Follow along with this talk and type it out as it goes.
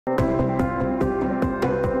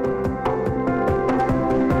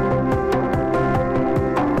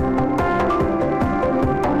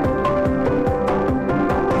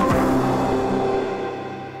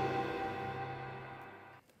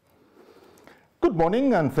Good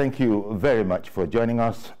morning and thank you very much for joining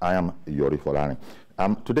us. I am Ibori.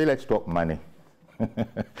 Today let's talk money.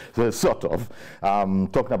 So sort of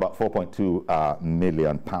talking about 4.2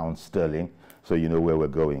 million pounds sterling, so you know where we're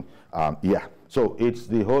going. Yeah, so it's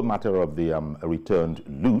the whole matter of the returned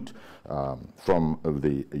loot from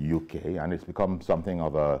the UK, and it's become something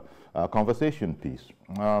of a conversation piece.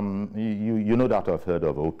 You no doubt have heard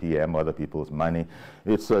of OPM, other people's money.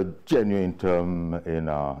 It's a genuine term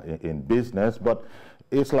in business, but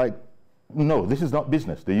it's like, no, this is not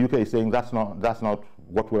business. The UK is saying that's not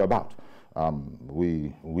what we're about.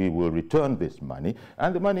 We will return this money,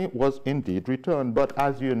 and the money was indeed returned. But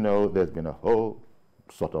as you know, there's been a whole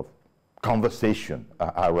sort of conversation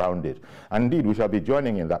around it. And indeed, we shall be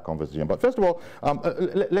joining in that conversation. But first of all,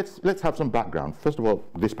 let's have some background. First of all,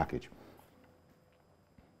 this package.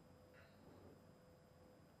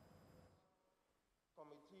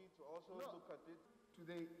 Committee to also look at it to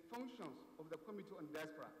the functions of the Committee on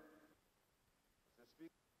Diaspora.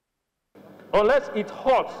 Unless it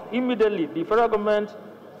halts immediately the federal government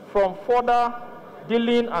from further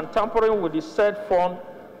dealing and tampering with the said fund,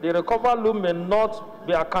 the recovered loan may not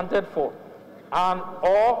be accounted for and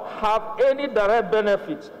or have any direct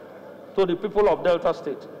benefit to the people of Delta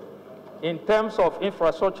State in terms of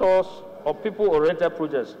infrastructures or people-oriented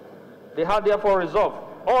projects. They have therefore resolved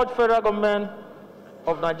urge federal government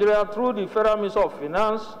of Nigeria through the Federal Minister of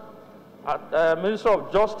Finance, Minister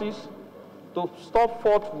of Justice, to stop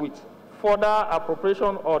forthwith further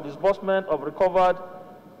appropriation or disbursement of recovered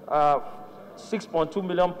 6.2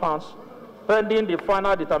 million pounds pending the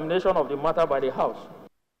final determination of the matter by the House.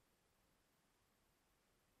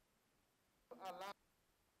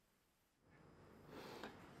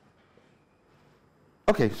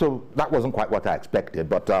 Okay, so that wasn't quite what I expected,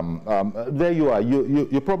 but there you are.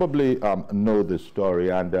 You probably know the story,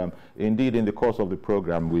 and indeed in the course of the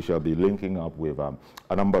program we shall be linking up with a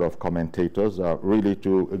number of commentators really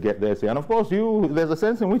to get their say. And of course there's a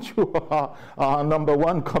sense in which you are our number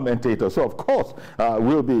one commentator, so of course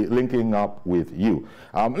we'll be linking up with you.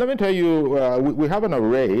 Let me tell you, we have an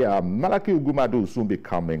array. Malaki Ugumadu will soon be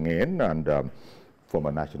coming in, and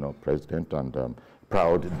former national president and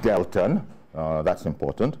proud Deltan. That's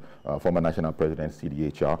important. Former National President,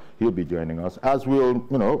 CDHR, he'll be joining us, as will,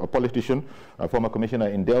 a politician, a former commissioner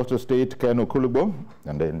in Delta State, Ken Okulugbo,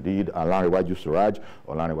 and indeed Olanrewaju Suraj.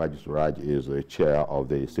 Olanrewaju Suraj is the chair of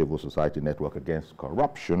the Civil Society Network Against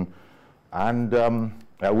Corruption. And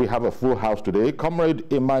we have a full house today.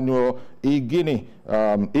 Comrade Emmanuel Igbini,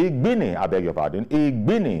 I beg your pardon,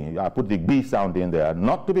 Igbini, I put the B sound in there,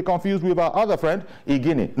 not to be confused with our other friend,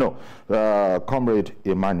 Igbini. No, Comrade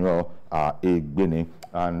Emmanuel Igbini,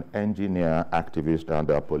 an engineer, activist, and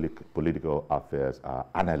a political affairs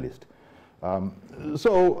analyst. That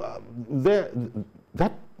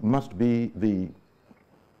must be the...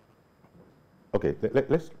 Okay,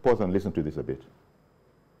 let's pause and listen to this a bit.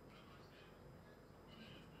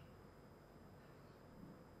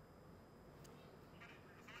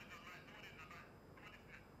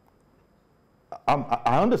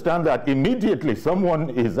 I understand that immediately someone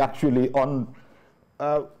is actually on...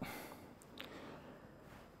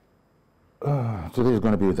 today is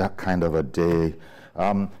going to be that kind of a day.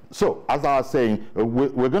 So, as I was saying,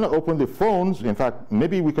 we're going to open the phones. In fact,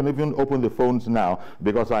 maybe we can even open the phones now,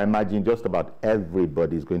 because I imagine just about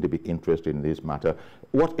everybody is going to be interested in this matter.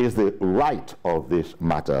 What is the right of this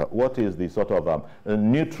matter? What is the sort of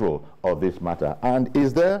neutral of this matter? And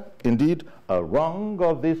is there indeed a wrong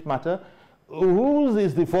of this matter? Whose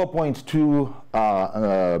is the 4.2?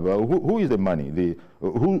 Who is the money?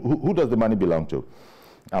 Who does the money belong to?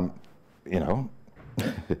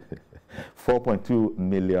 4.2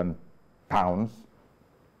 million pounds.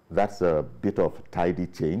 That's a bit of tidy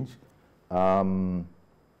change. But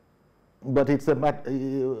it's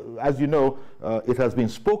as you know, it has been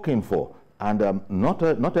spoken for, and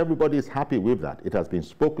not everybody is happy with that. It has been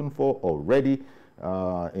spoken for already.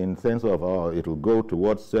 In sense of it will go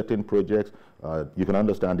towards certain projects. You can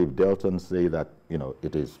understand if Deltans say that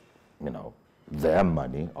it is their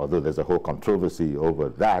money, although there's a whole controversy over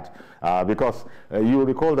that, because you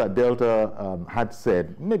recall that Delta had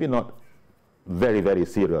said, maybe not very, very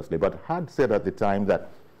seriously, but had said at the time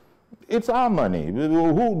that it's our money.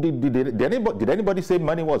 Did anybody say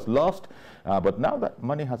money was lost? But now that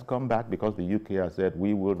money has come back, because the UK has said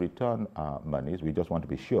we will return our monies, we just want to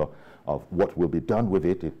be sure of what will be done with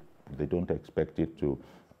it. They don't expect it to,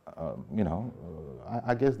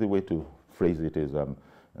 I guess the way to phrase it is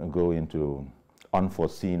go into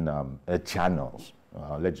unforeseen channels.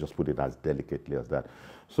 Let's just put it as delicately as that.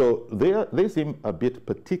 So they seem a bit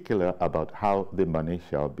particular about how the money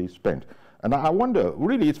shall be spent. And I wonder,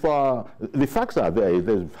 really, it's for, the facts are there.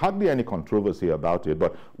 There's hardly any controversy about it.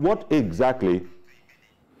 But what exactly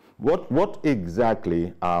do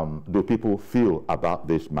people feel about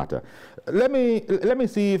this matter? Let me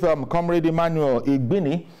see if Comrade Emmanuel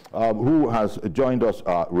Ibori, who has joined us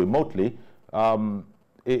remotely,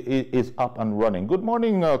 is up and running. Good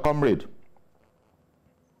morning, Comrade.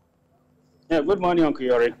 Yeah, good morning, Uncle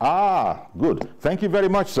Yori. Ah, good. Thank you very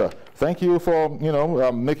much, sir. Thank you for,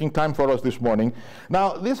 making time for us this morning.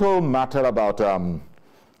 Now, this whole matter about the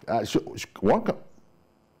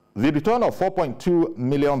return of £4.2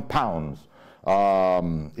 million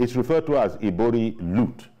is referred to as Ibori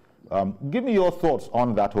loot. Give me your thoughts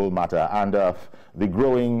on that whole matter and the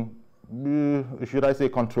growing, should I say,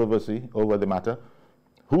 controversy over the matter.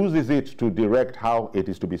 Whose is it to direct how it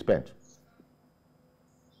is to be spent?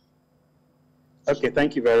 Okay,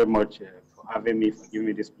 thank you very much for having me, for giving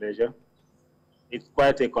me this pleasure. It's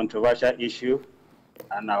quite a controversial issue,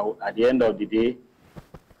 and now, at the end of the day,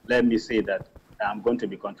 let me say that I'm going to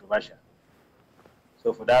be controversial.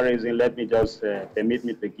 So for that reason, let me just permit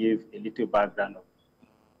me to give a little background of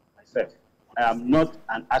myself. I am not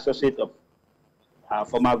an associate of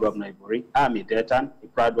former Governor Ibori. I am a Deltan, a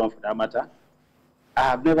proud one for that matter. I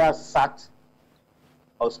have never sat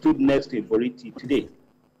or stood next to Ibori till today.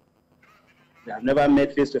 We have never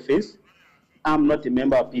met face to face. I'm not a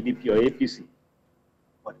member of PDP or APC,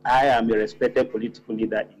 but I am a respected political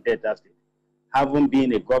leader in Delta State, having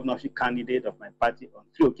been a governorship candidate of my party on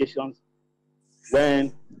 3 occasions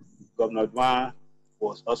when Governor Dwan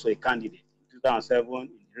was also a candidate in 2007, in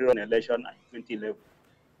the rural election, and in 2011.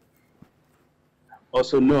 I'm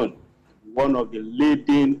also known to be one of the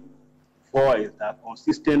leading voices that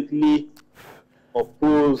consistently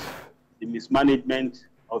oppose the mismanagement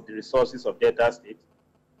of the resources of Delta State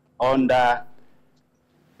under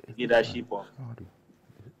the leadership of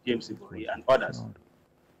James Ibori and others.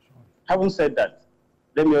 Having said that,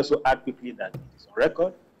 let me also add quickly that it is on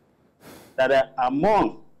record that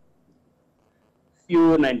among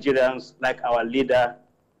few Nigerians like our leader,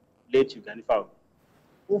 late Uganifa,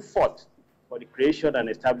 who fought for the creation and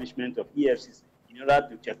establishment of EFCC in order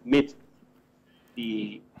to checkmate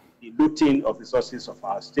the looting of resources of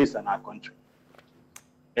our states and our country.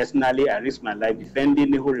 Personally, I risked my life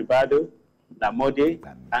defending Nehu Ribado, Lamode,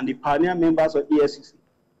 and the pioneer members of EFCC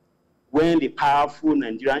when the powerful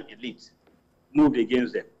Nigerian elite moved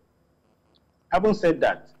against them. Having said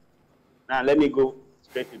that, now let me go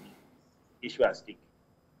straight to the issue at stake.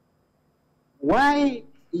 Why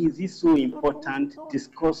is it so important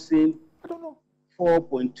discussing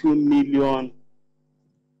 4.2 million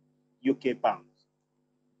UK pounds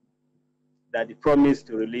that they promised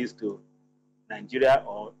to release to Nigeria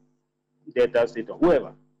or Delta State or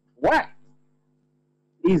whoever? Why?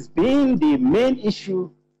 It's been the main issue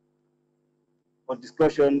for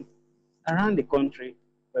discussion around the country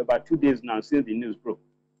for about 2 days now since the news broke.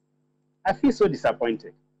 I feel so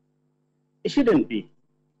disappointed. It shouldn't be.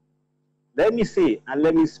 Let me say, and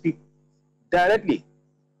let me speak directly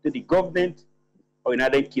to the government of the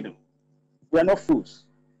United Kingdom. We are not fools.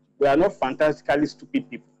 We are not fantastically stupid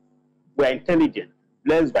people. We are intelligent,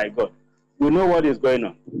 blessed by God. We know what is going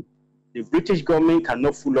on. The British government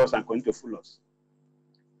cannot fool us and continue to fool us.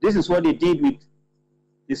 This is what they did with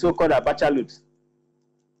the so-called Abacha loot.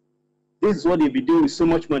 This is what they've been doing with so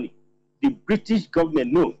much money. The British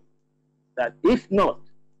government know that if not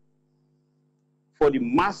for the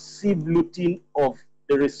massive looting of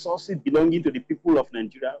the resources belonging to the people of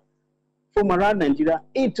Nigeria, from around Nigeria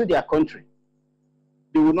into their country,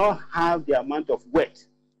 they will not have the amount of wealth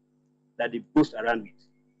that they boast around with.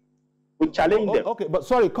 We challenge them. Okay, but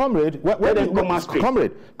sorry, comrade,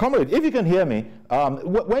 comrade, if you can hear me,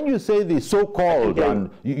 when you say the so-called,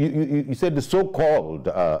 and you said the so-called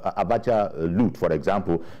Abacha loot, for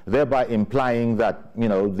example, thereby implying that,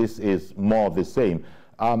 this is more of the same.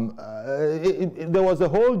 There was a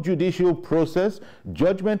whole judicial process,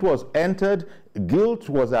 judgment was entered, guilt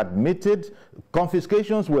was admitted,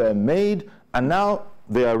 confiscations were made, and now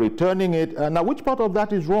they are returning it. Now, which part of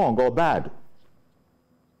that is wrong or bad?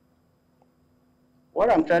 What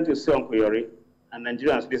I'm trying to say, Uncle Yori, and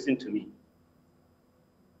Nigerians, listen to me.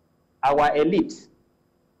 Our elite,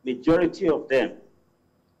 majority of them,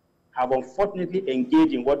 have unfortunately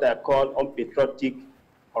engaged in what I call unpatriotic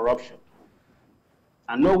corruption.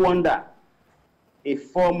 And no wonder a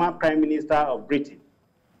former Prime Minister of Britain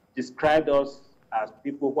described us as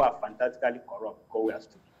people who are fantastically corrupt, because we are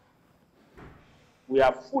stupid. We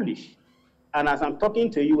are foolish. And as I'm talking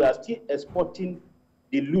to you, we are still exporting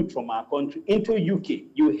the loot from our country into UK.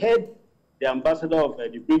 You heard the ambassador of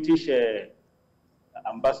the British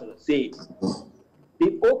ambassador say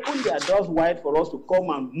They open their doors wide for us to come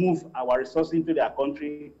and move our resources into their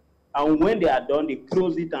country. And when they are done, they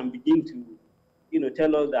close it and begin to,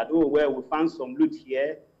 tell us that, oh, well, we found some loot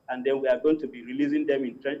here, and then we are going to be releasing them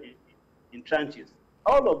in tranches.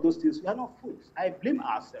 All of those things, we are not fools. I blame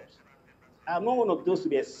ourselves. I'm not one of those to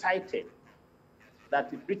be excited that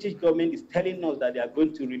the British government is telling us that they are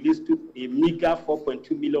going to release a meager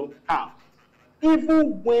 4.2 million pounds.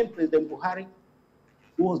 Even when President Buhari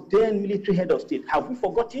was then military head of state, have we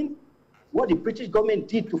forgotten what the British government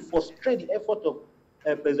did to frustrate the effort of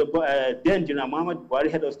then General Muhammad Buhari,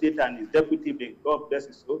 head of state, and his deputy, God bless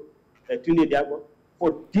his soul, Tunde Diago,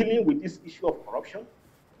 for dealing with this issue of corruption?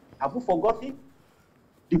 Have we forgotten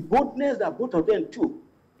the boldness that both of them took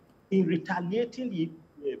in retaliating the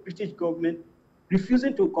British government,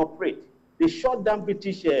 refusing to cooperate? They shut down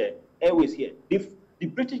British Airways here. The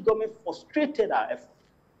British government frustrated our effort.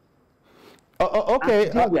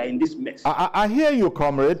 Okay. We are in this mess. I hear you,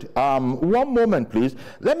 comrade. One moment, please.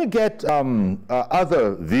 Let me get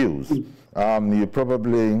other views. You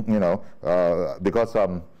probably, because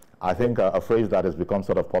I think a phrase that has become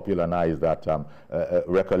sort of popular now is that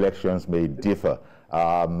recollections may differ.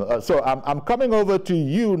 So I'm coming over to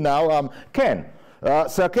you now. Ken,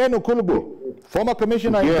 Sir Ken Ukulubu, former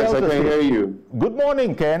commissioner. Yes, I can hear you. Good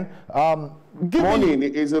morning, Ken. Good morning.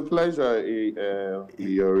 It's a pleasure,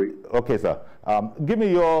 Ibori. Okay, sir. Give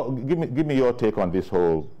me your take on this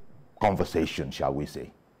whole conversation, shall we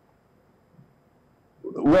say?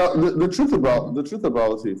 Well, the truth about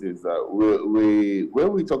it is that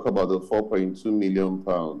when we talk about the 4.2 million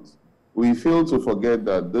pounds, we fail to forget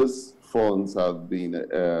that these funds have been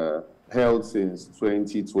held since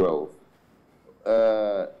 2012.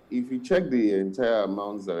 If you check the entire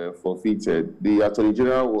amounts that were forfeited, the Attorney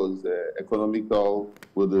General was economical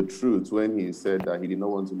with the truth when he said that he did not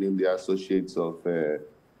want to name the associates of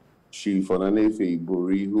Chief Onanefe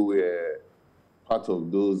Ibori, who were part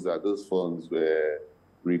of those funds were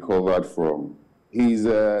recovered from. He's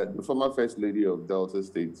the former First Lady of Delta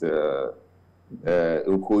State,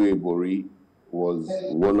 Ibori, was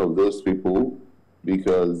one of those people,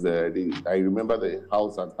 because I remember the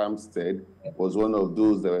house at Hampstead was one of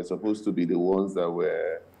those that were supposed to be the ones that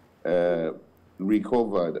were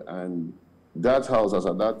recovered, and that house, as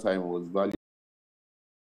at that time, was valued.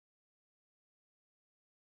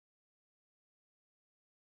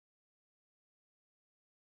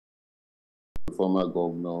 The former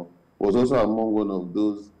governor was also among one of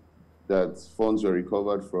those that funds were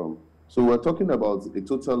recovered from. So we're talking about a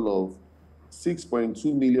total of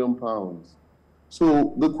 6.2 million pounds.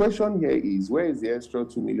 So the question here is, where is the extra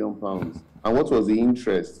 2 million pounds? And what was the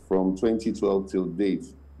interest from 2012 till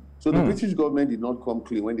date? So the British government did not come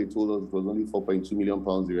clean when they told us it was only 4.2 million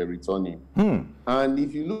pounds they were returning. And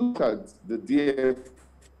if you look at the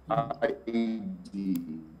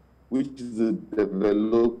DFID, which is the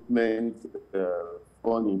Development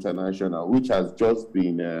Fund International, which has just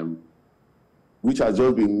been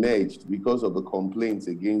merged because of the complaints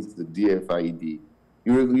against the DFID,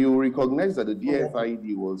 you recognize that the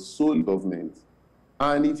DFID was sole government,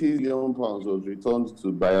 and £80 million was returned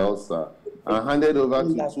to Bayelsa and handed over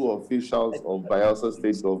to 2 officials of Bayelsa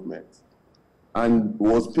state government, and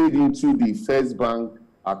was paid into the First Bank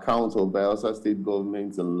account of Bayelsa state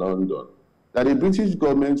government in London. That the British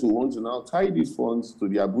government will want to now tie these funds to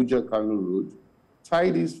the Abuja-Kano road, tie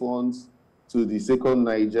these funds to the second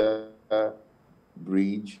Niger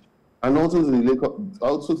bridge, and also to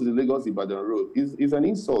the Lagos-Ibadan road is an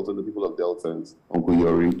insult to the people of Deltans, Uncle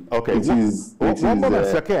Yori. Okay. It is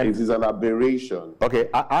an aberration. Okay,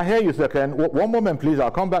 I hear you, Sir Ken. One moment, please. I'll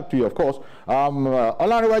come back to you, of course.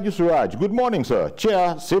 Olanrewaju Suraj, good morning, sir.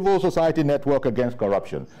 Chair, Civil Society Network Against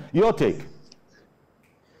Corruption. Your take.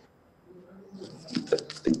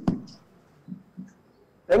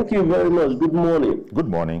 Thank you very much. Good morning. Good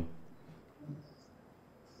morning.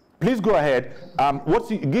 Please go ahead.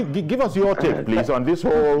 Give us your take, please, on this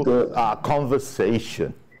whole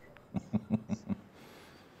conversation.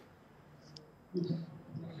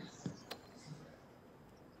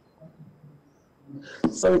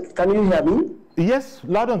 Sorry, can you hear me? Yes,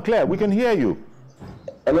 loud and clear. We can hear you.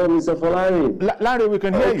 Hello, Mr. Folari. Larry, we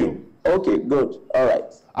can hear you. Okay, good. All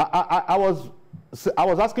right. I was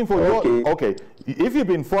asking for your... Okay, if you've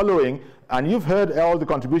been following and you've heard all the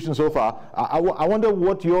contributions so far, I wonder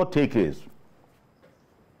what your take is.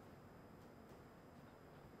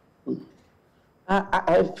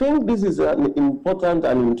 I think this is an important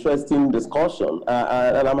and interesting discussion,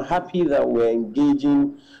 and I'm happy that we're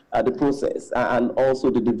engaging the process and also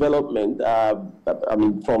the development,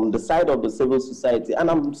 from the side of the civil society. And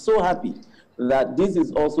I'm so happy that this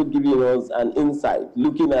is also giving us an insight,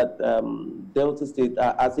 looking at Delta State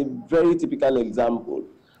as a very typical example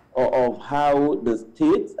of how the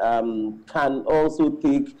state can also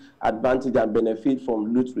take advantage and benefit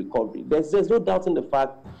from loot recovery. There's no doubt in the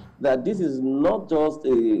fact that this is not just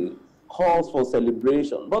a cause for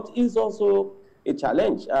celebration, but is also a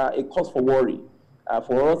challenge, a cause for worry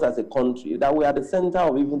for us as a country, that we are at the center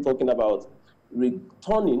of even talking about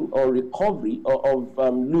returning or recovery of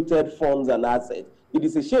looted funds and assets. It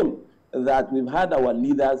is a shame that we've had our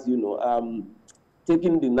leaders,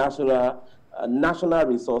 taking the national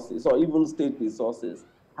resources or even state resources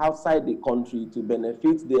outside the country to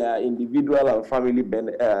benefit their individual and family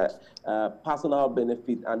personal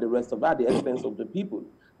benefit and the rest of that at the expense of the people.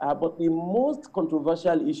 But the most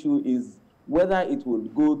controversial issue is whether it will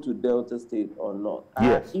go to Delta State or not.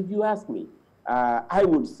 Yes. If you ask me, I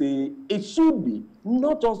would say it should be,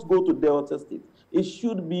 not just go to Delta State. It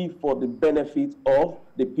should be for the benefit of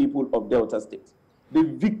the people of Delta State, the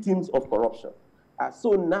victims of corruption.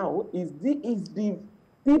 So now, is the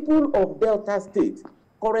people of Delta State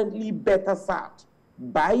currently better served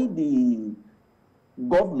by the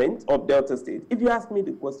government of Delta State? If you ask me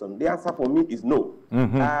the question, the answer for me is no.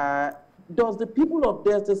 Does the people of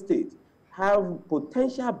Delta State have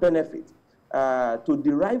potential benefit to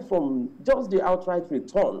derive from just the outright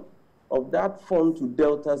return of that fund to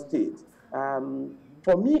Delta State?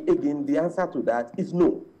 For me, again, the answer to that is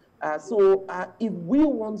no. So if we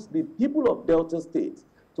want the people of Delta State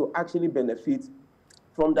to actually benefit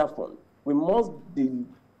from that fund, we must,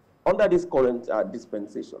 under this current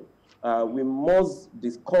dispensation, we must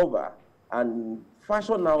discover and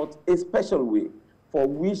fashion out a special way for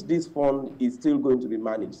which this fund is still going to be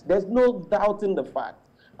managed. There's no doubt in the fact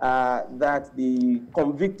that the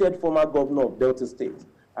convicted former governor of Delta State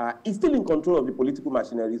is still in control of the political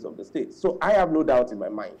machineries of the state. So I have no doubt in my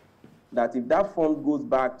mind that if that fund goes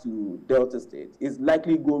back to Delta State, it's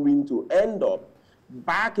likely going to end up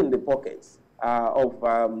back in the pockets of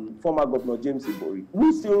former Governor James Ibori,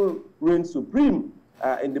 who still reigns supreme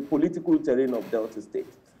in the political terrain of Delta State.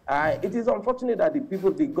 It is unfortunate that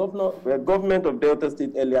the government of Delta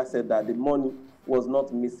State earlier said that the money was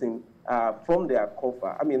not missing from their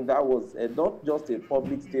coffer. I mean, that was not just a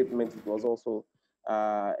public statement, it was also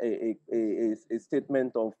a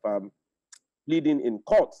statement of pleading in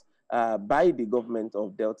court by the government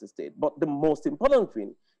of Delta State. But the most important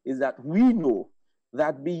thing is that we know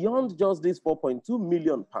that beyond just these 4.2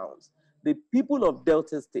 million pounds, the people of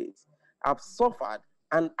Delta State have suffered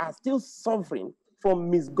and are still suffering from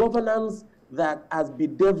misgovernance that has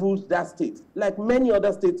bedeviled that state, like many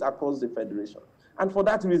other states across the Federation. And for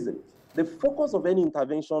that reason, the focus of any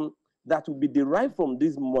intervention that would be derived from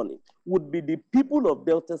this money would be the people of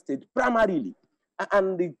Delta State primarily,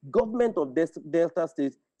 and the government of Delta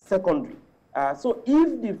State secondary. So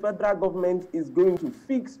if the federal government is going to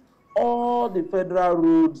fix all the federal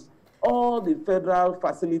roads, all the federal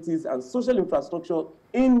facilities and social infrastructure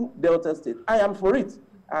in Delta State, I am for it.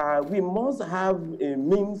 We must have a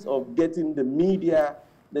means of getting the media,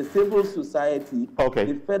 the civil society,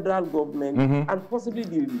 the federal government, and possibly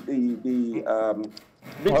the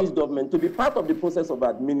British government to be part of the process of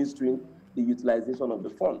administering the utilization of the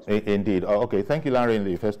funds. Indeed. Okay, thank you, Larry, in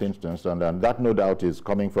the first instance, and that no doubt is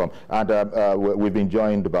coming from, and we've been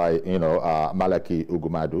joined by, Malaki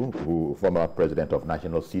Ugumadu, who former president of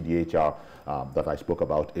National CDHR, that I spoke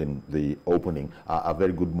about in the opening. A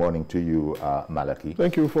very good morning to you, Malaki.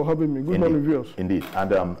 Thank you for having me. Good morning, viewers. Indeed.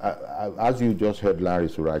 And as you just heard Larry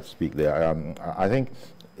Suraj speak there, I think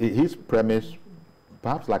his premise,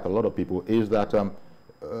 perhaps like a lot of people, is that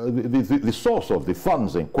the source of the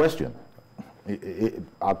funds in question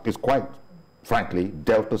is quite frankly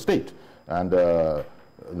Delta State, and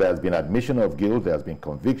there's been admission of guilt, there's been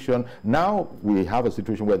conviction. Now we have a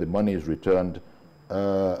situation where the money is returned.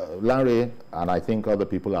 Larry and I think other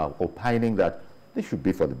people are opining that this should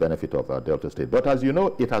be for the benefit of Delta State. But as you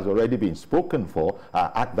know, it has already been spoken for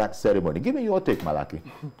at that ceremony. Give me your take, Malaki.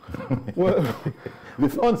 Well, the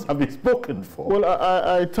funds have been spoken for. Well,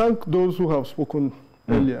 I thank those who have spoken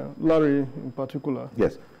earlier, Larry in particular.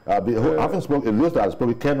 Yes. Having spoken, those that have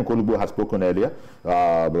spoken, Ken Kolubu has spoken earlier.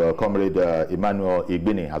 Comrade Emmanuel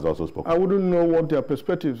Igbini has also spoken. I wouldn't know what their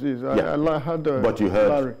perspectives is. Yeah. I heard but you heard,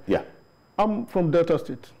 Larry. Yeah. I'm from Delta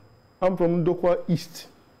State. I'm from Ndokwa East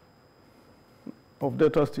of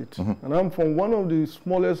Delta State. And I'm from one of the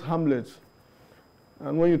smallest hamlets.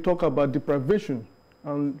 And when you talk about deprivation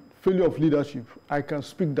and failure of leadership, I can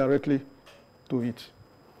speak directly to it.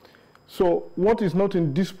 So what is not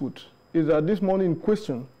in dispute is that this money in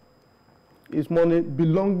question is money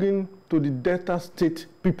belonging to the Delta State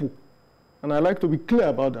people. And I like to be clear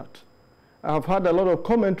about that. I've had a lot of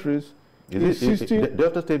commentaries insisting...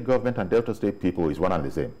 Delta State government and Delta State people is one and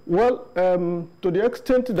the same? Well, to the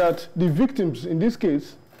extent that the victims in this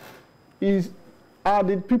case are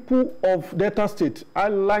the people of Delta State. I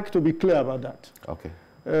like to be clear about that. Okay.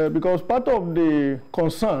 Because part of the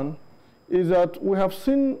concern is that we have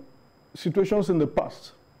seen situations in the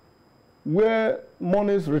past where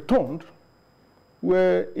monies returned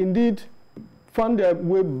were indeed found their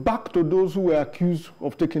way back to those who were accused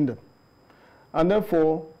of taking them. And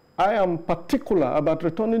therefore, I am particular about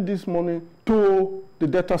returning this money to the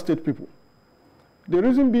Delta State people. The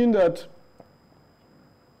reason being that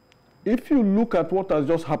if you look at what has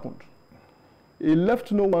just happened, it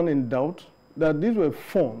left no one in doubt that these were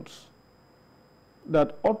funds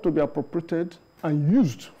that ought to be appropriated and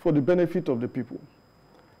used for the benefit of the people.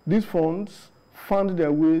 These funds found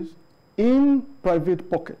their ways in private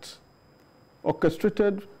pockets,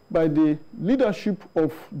 orchestrated by the leadership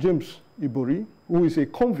of James Ibori, who is a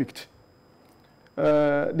convict.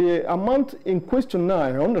 The amount in question now,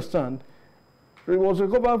 I understand, it was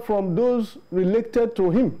recovered from those related to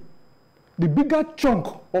him. The bigger chunk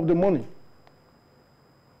of the money,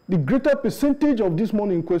 the greater percentage of this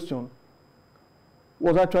money in question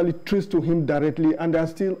was actually traced to him directly, and they're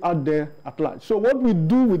still out there at large. So what we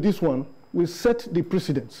do with this one, we set the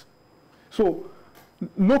precedence. So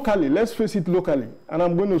locally, let's face it locally, and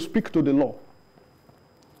I'm going to speak to the law.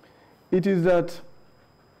 It is that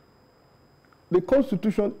the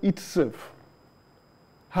Constitution itself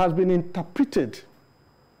has been interpreted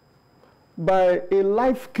by a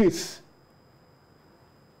live case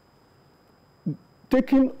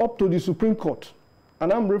taken up to the Supreme Court,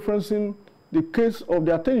 and I'm referencing the case of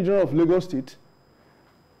the Attorney General of Lagos State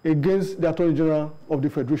against the Attorney General of the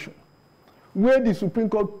Federation, where the Supreme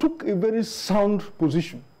Court took a very sound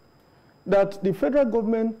position that the federal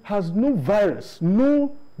government has no virus,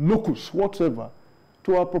 no locus whatsoever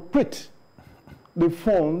to appropriate the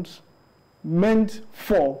funds meant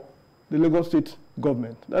for the Lagos State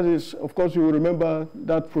government. That is, of course, you will remember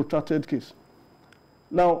that protracted case.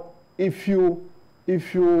 Now, if you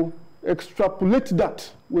extrapolate that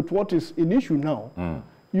with what is in issue now,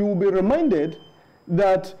 you will be reminded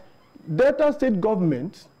that Delta State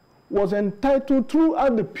government was entitled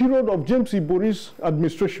throughout the period of James Ibori's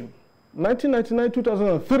administration,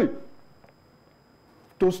 1999-2003,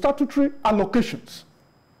 to statutory allocations.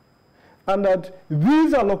 And that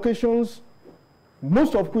these allocations,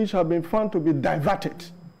 most of which have been found to be diverted,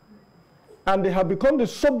 and they have become the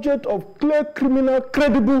subject of clear criminal,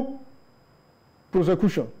 credible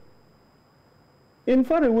prosecution in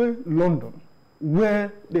faraway London,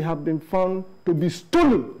 where they have been found to be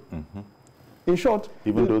stolen. In short,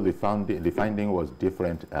 even though the finding was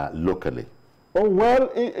different locally. Oh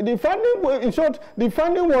well, the finding, in short, the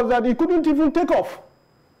finding was that he couldn't even take off.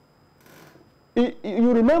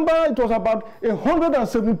 You remember it was about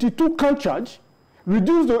 172 count charge,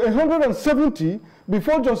 reduced to 170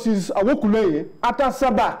 before Justice Awokuleye at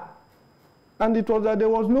Asaba, and it was that there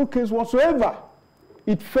was no case whatsoever.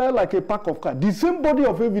 It fell like a pack of cards. The same body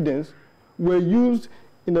of evidence were used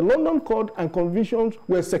in the London court, and convictions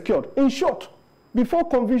were secured. In short, before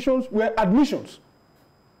convictions were admissions.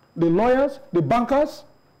 The lawyers, the bankers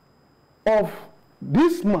of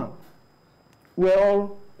this man were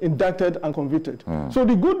all indicted and convicted. So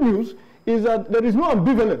the good news is that there is no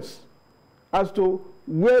ambivalence as to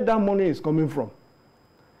where that money is coming from.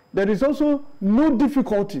 There is also no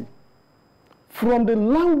difficulty from the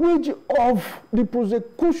language of the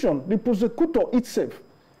prosecution, the prosecutor itself.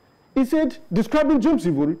 He said, describing James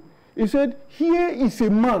Ibori, he said, here is a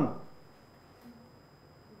man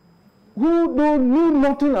who knew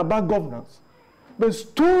nothing about governance, but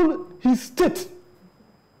stole his state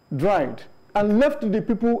dried and left the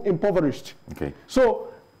people impoverished. Okay.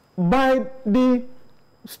 So by the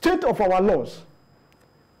state of our laws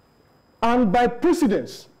and by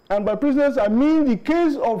precedence, and by precedence I mean the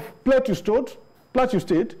case of Plateau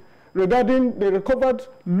State regarding the recovered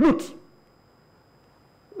loot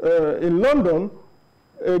in London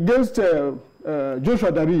against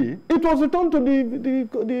Joshua Dariye, it was returned to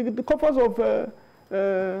the coffers of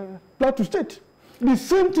Plateau State. The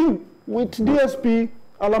same thing with DSP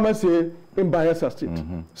Alamase in Bayelsa State.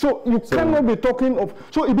 So you cannot be talking of,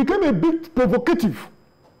 so it became a bit provocative.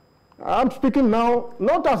 I'm speaking now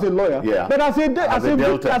not as a lawyer, but as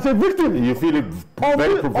a victim. You feel it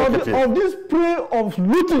very provocative. Of this prey of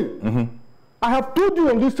looting. I have told you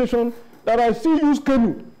on this station that I still use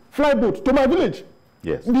canoe, fly boat to my village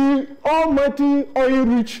Yes. The almighty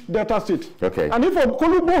oil-rich Delta State. Okay. And if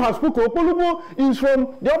Okolubo has spoken, Okolubo is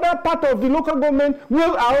from the other part of the local government where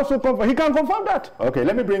I also come from. He can confirm that. Okay,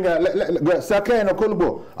 let me bring Sake and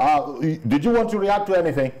Okolubo. Did you want to react to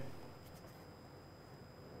anything?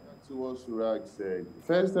 To what Suraj said.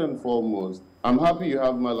 First and foremost, I'm happy you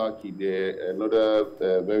have Malaki there, another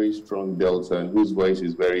very strong Deltan whose voice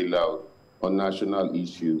is very loud on national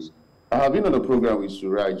issues. I have been on a program with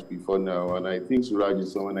Suraj before now, and I think Suraj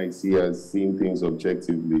is someone I see as seeing things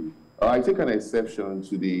objectively. I take an exception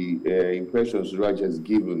to the impression Suraj has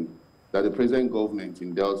given that the present government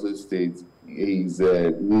in Delta State is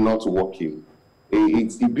not working.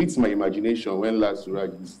 It beats my imagination when last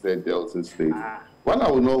Suraj visited Delta State. While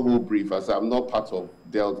I will not hold brief, as I'm not part of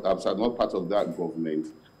I'm not part of that government,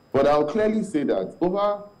 but I'll clearly say that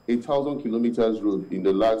over 1,000 kilometers road in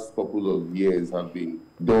the last couple of years have been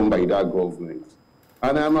done by that government.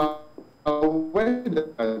 And I'm aware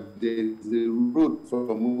that there's a road from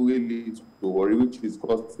Uweli to Ibori, which is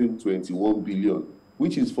costing 21 billion,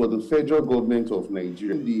 which is for the federal government of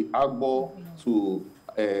Nigeria. The Agbo to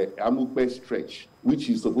Amukpe stretch, which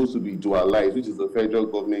is supposed to be dualized, which is a federal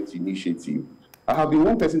government initiative. I have been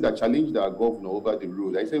one person that challenged our governor over the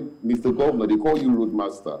road. I said, Mr. Governor, they call you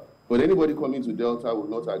roadmaster, but anybody coming to Delta will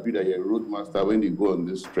not agree that you're a roadmaster when they go on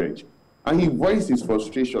this stretch. And he voiced his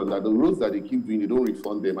frustration that the roads that they keep doing, they don't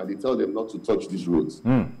refund them, and they tell them not to touch these roads.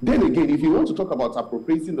 Then again, if you want to talk about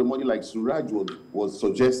appropriating the money like Suraj was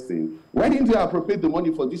suggesting, why didn't they appropriate the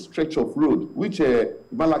money for this stretch of road, which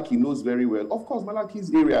Malaki knows very well? Of course,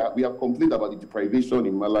 Malaki's area, we have complained about the deprivation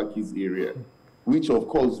in Malaki's area, which of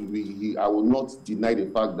course, I will not deny the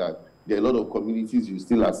fact that there are a lot of communities you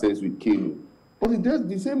still access with cable. But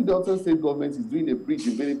the same Delta State government is doing a bridge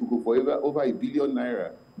in Benekuku for over 1 billion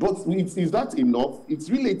naira. But is that enough? It's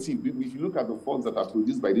relative. If you look at the funds that are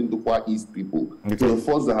produced by the Ndukwa East people, the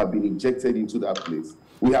funds that have been injected into that place.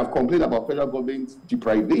 We have complained about federal government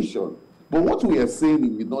deprivation. But what we are saying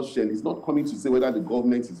in the nutshell is not coming to say whether the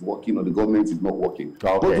government is working or the government is not working.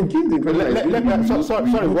 Okay. But to give the impression sorry,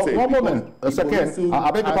 one moment. Second, I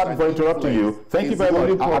beg your pardon for interrupting you. Thank you very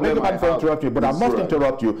much. I beg your pardon for interrupting you, but I must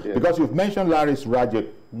interrupt you because you've mentioned Larry Suraj a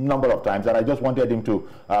number of times, and I just wanted him to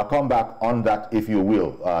come back on that, if you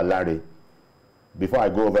will, Larry, before I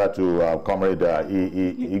go over to Comrade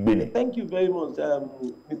Igbini. Thank you very much,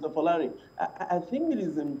 Mr. Folari. I think it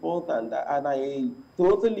is important, and I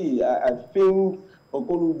totally, I think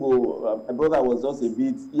Okolubo, my brother, was just a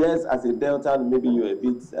bit, yes, as a Delta, maybe you're a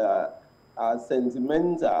bit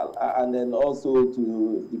sentimental, and then also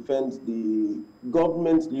to defend the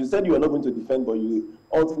government. You said you were not going to defend, but you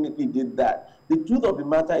ultimately did that. The truth of the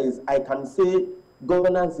matter is, I can say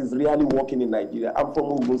governance is really working in Nigeria. I'm from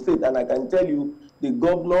Ogun State, and I can tell you the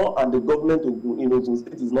governor and the government in Ogun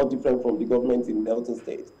State is not different from the government in Delta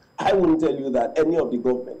State. I wouldn't tell you that any of the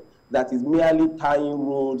government that is merely tying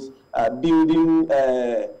roads, building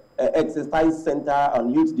exercise center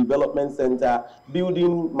and youth development center,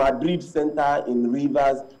 building Madrid center in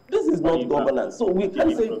rivers. This is not governance. So we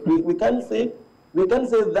can say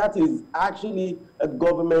that is actually a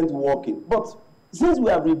government working. But since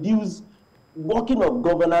we have reduced working of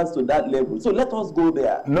governance to that level, so let us go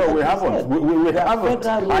there. No, we haven't. We haven't.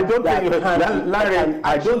 I don't think, Larry,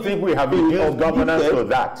 I don't think we have reduced governance to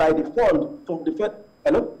that. By the fund from the Fed.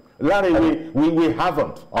 Hello? Larry, we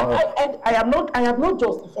haven't. I have not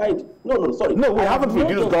justified. No, sorry. No, we haven't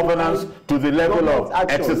reduced governance to the level of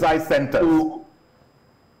exercise centers.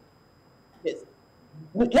 Yes.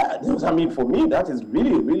 Yeah, I mean, for me, that is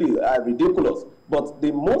really, really ridiculous. But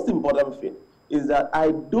the most important thing is that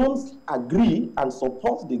I don't agree and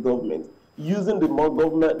support the government using the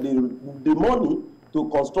money to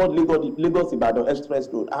construct Lagos-Ibadan Express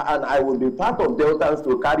Road. And I will be part of Deltans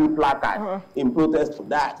to carry placard in protest for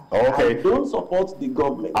that. Okay. I don't support the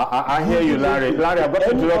government. I hear you, Larry. Larry, I've got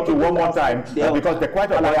to interrupt you one more time because there are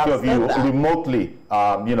quite a bunch of you remotely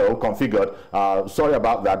configured. Sorry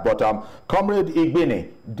about that. But Comrade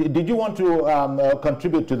Igbini, did you want to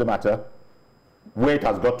contribute to the matter? Where it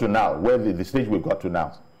has got to now, where the stage we've got to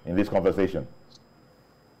now in this conversation.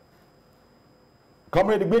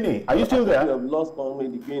 Comrade Igbini, are you still there? You have lost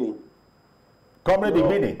Comrade Igbini. Comrade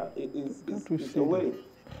Igbini. It's away.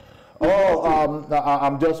 Oh,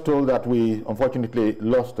 I'm just told that we unfortunately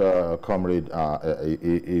lost Comrade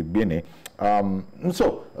Igbini.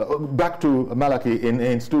 So, back to Malaki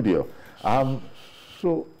in studio.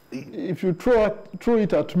 So, if you throw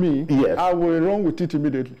it at me, yes, I will run with it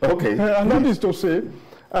immediately. Okay. And that is to say,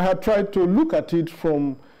 I had tried to look at it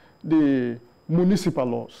from the municipal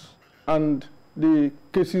laws and the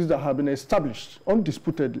cases that have been established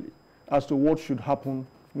undisputedly as to what should happen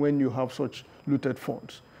when you have such looted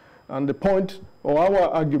funds. And the point, or our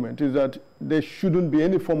argument, is that there shouldn't be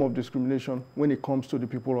any form of discrimination when it comes to the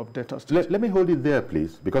people of Delta State. Let me hold it there,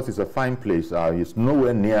 please, because it's a fine place. It's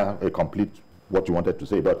nowhere near a complete what you wanted to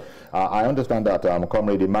say, but I understand that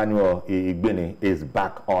Comrade Emmanuel Ibori is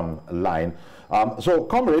back online. So,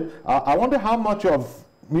 Comrade, I wonder how much of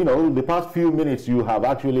the past few minutes you have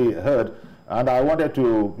actually heard, and I wanted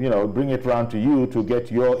to bring it round to you to get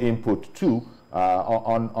your input too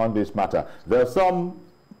on this matter. There's some.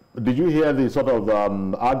 Did you hear the sort of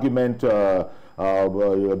argument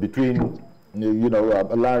between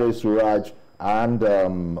Larry Suraj and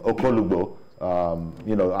Okolugbo?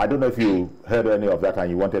 I don't know if you heard any of that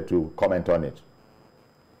and you wanted to comment on it.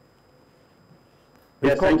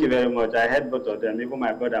 Yes, thank you very much. I heard both of them, even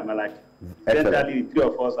my brother Malaki. Essentially, the three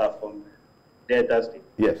of us are from Delta State.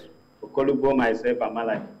 Yes. Okolugbo, myself, and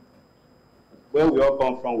Malaki. Where we all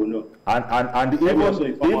come from, we know. And even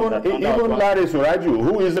Larry Suraju,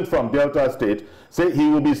 who isn't from Delta State, say he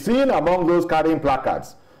will be seen among those carrying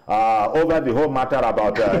placards over the whole matter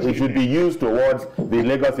about it should be used towards the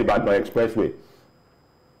Lagos-Ibadan Expressway.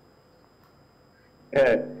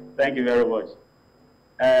 Thank you very much.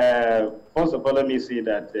 First of all, let me say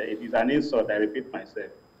that it is an insult, I repeat myself,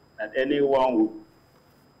 that anyone would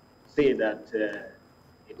say that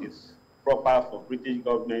it is proper for British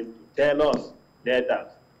government to tell us Deltas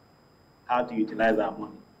how to utilize our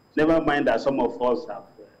money. Never mind that some of us have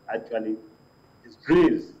actually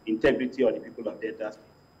disgraced integrity of the people of Delta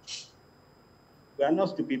State. We are not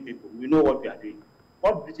stupid people. We know what we are doing.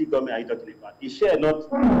 What British government are you talking about? Is Share not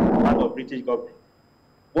part of British government?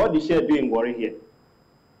 What did Share do in Warri here?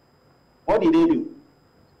 What did they do?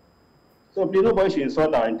 So please, nobody should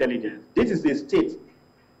insult our intelligence. This is a state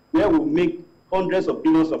where we make hundreds of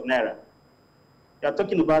billions of naira. You are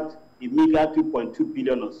talking about a meager 2.2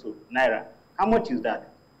 billion or so naira. How much is that?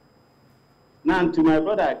 Now, to my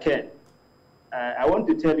brother Ken, I want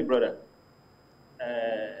to tell you, brother,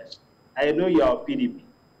 I know you are PDP,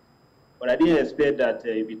 but I didn't expect that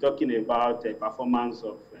you'd be talking about a performance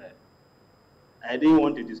of. I didn't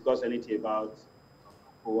want to discuss anything about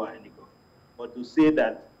Kowa and Nico, but to say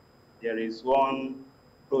that there is one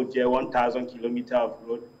project, 1,000 kilometers of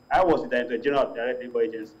road. I was the Director General of the Direct Labor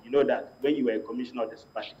Agency. You know that when you were a commissioner of the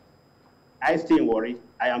Super. I stay in Warri.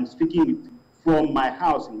 I am speaking from my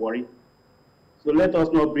house in Warri. So let us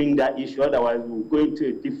not bring that issue, otherwise we'll go into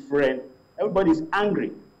a different. Everybody's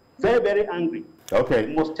angry, very, very angry. Okay.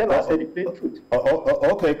 You must tell us the plain truth.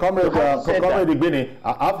 Okay, Comrade Ibori,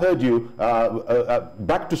 I've heard you.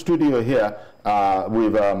 Back to studio here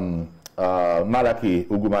with Malaki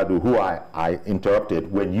Ugumadu, who I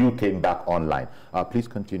interrupted when you came back online. Please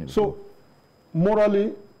continue. So,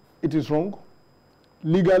 morally, it is wrong.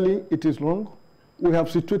 Legally, it is wrong. We have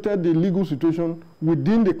situated the legal situation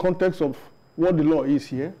within the context of what the law is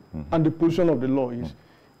here and the position of the law is,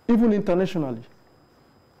 even internationally.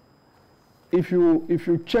 If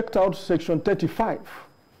you checked out Section 35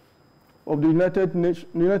 of the United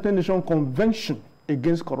Nations Convention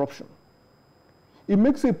Against Corruption, it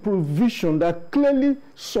makes a provision that clearly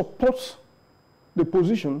supports the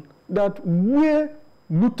position that where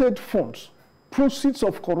looted funds, proceeds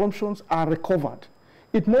of corruptions are recovered,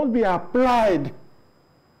 it must be applied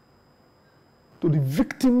to the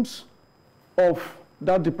victims of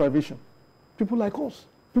that deprivation. People like us,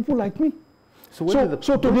 people like me. So to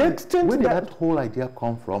the extent where did that whole idea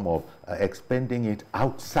come from of expending it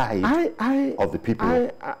outside of the people?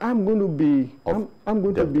 I'm going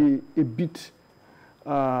to be a bit.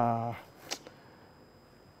 Well,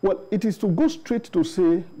 it is to go straight to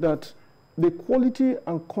say that the quality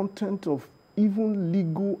and content of even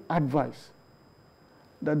legal advice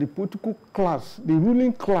that the political class, the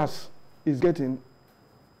ruling class, is getting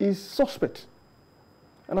is suspect.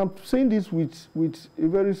 And I'm saying this with a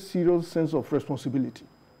very serious sense of responsibility.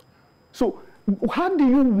 So, how do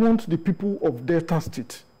you want the people of Delta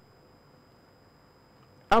State?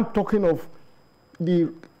 I'm talking of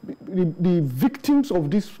the victims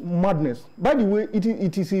of this madness. By the way,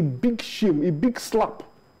 it is a big shame, a big slap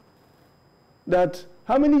that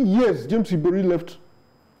how many years James Ibori left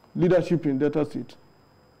leadership in Delta State?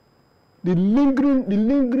 The lingering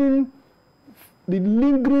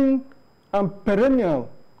and perennial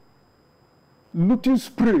looting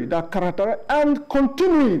spree that characterize and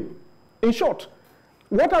continuing. In short,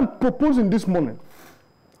 what I'm proposing this morning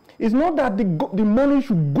is not that the money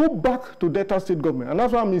should go back to Delta State government, and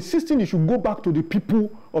that's why I'm insisting it should go back to the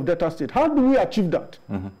people of Delta State. How do we achieve that?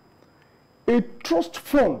 A trust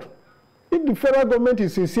fund. If the federal government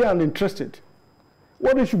is sincere and interested,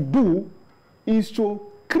 what they should do is to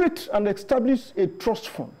create and establish a trust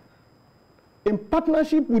fund in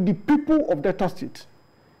partnership with the people of Delta State.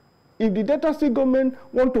 If the Delta State government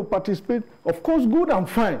want to participate, of course, good and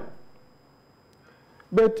fine.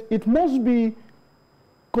 But it must be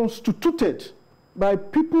constituted by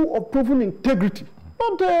people of proven integrity,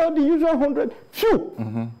 not the usual 100,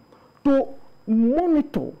 few, to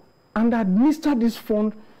monitor and administer this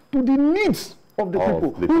fund to the needs of the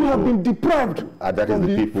people who have been deprived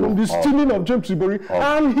from the stealing of James Ibori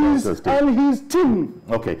and his team.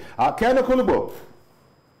 Okay. Ken Okulubo.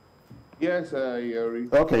 Yes, Yuri.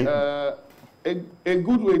 Okay. A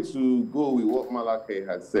good way to go with what Malake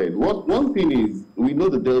has said. One thing is, we know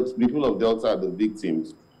the people of Delta are the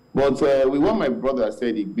victims. But with what my brother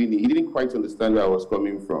said, Ibini, he didn't quite understand where I was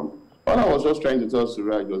coming from. All I was just trying to tell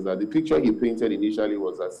Suraj was that the picture he painted initially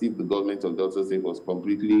was as if the government of Delta State was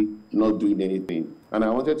completely not doing anything. And I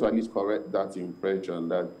wanted to at least correct that impression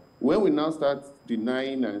that when we now start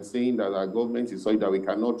denying and saying that our government is something that we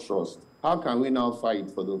cannot trust, how can we now fight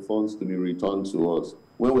for the funds to be returned to us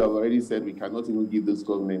when we have already said we cannot even give this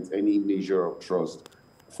government any measure of trust?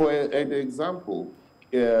 For an example,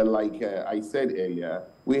 like I said earlier,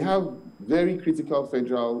 we have very critical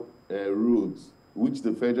federal roads which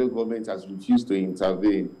the federal government has refused to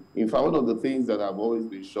intervene. In fact, one of the things that I've always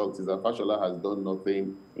been shocked is that Fashola has done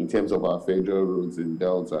nothing in terms of our federal roads in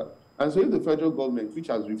Delta. And so if the federal government, which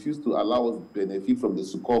has refused to allow us benefit from the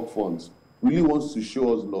Sukuk funds, really wants to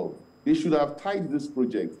show us love, they should have tied this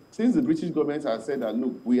project. Since the British government has said that,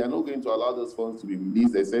 look, we are not going to allow those funds to be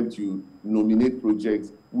released except you nominate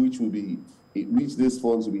projects which these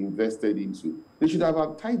funds will be invested into. They should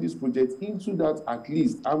have tied this project into that at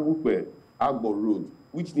least Amukwe Agbo Road,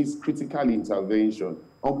 which needs critical intervention.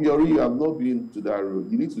 Ibori, you have not been to that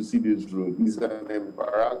road. You need to see this road. It's an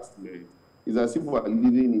embarrassment. It's as if we are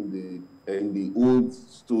living in the old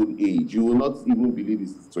stone age. You will not even believe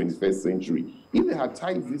it's the 21st century. If they had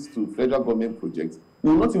tied this to federal government projects,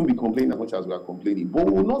 we will not even be complaining as much as we are complaining. But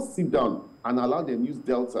we will not sit down and allow them use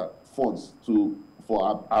Delta funds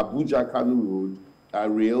for Abuja Kanu Road, a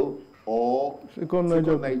rail, or Second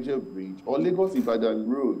Niger Bridge, or Lagos Ibadan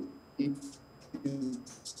Road. It is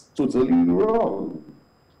totally wrong.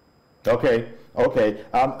 Okay.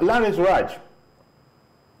 Larry Raj.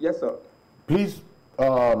 Yes, sir. Please,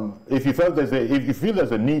 if you feel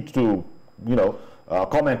there's a need to,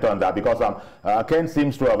 comment on that, because Ken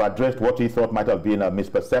seems to have addressed what he thought might have been a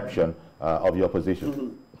misperception of your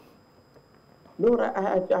position. No,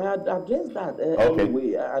 I had addressed that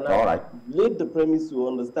anyway, and I laid the premise to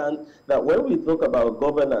understand that when we talk about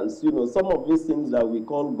governance, some of these things that we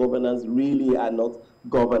call governance really are not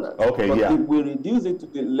governance. But if we reduce it to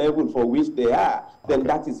the level for which they are, then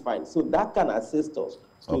that is fine. So that can assist us.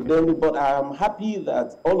 But I am happy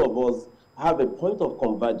that all of us have a point of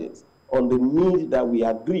convergence on the need that we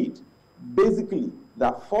agreed. Basically,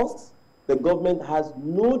 that first, the government has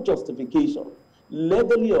no justification,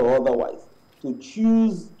 legally or otherwise, to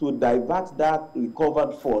choose to divert that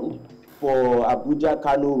recovered fund for Abuja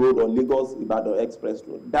Kanu Road or Lagos Ibadan Express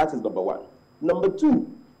Road. That is number one. Number two,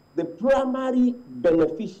 the primary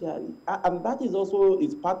beneficiary, and that is also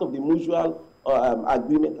part of the mutual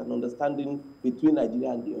agreement and understanding between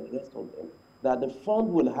Nigeria and the rest of them, that the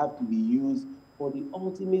fund will have to be used for the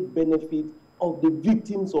ultimate benefit of the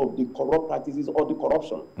victims of the corrupt practices or the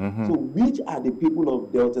corruption. So which are the people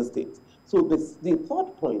of Delta State? So the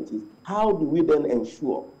third point is, how do we then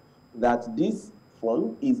ensure that this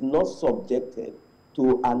fund is not subjected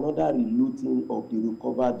to another relooting of the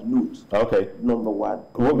recovered loot? Okay. Number one.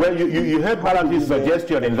 Well, you heard Malachi's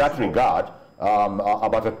suggestion in that regard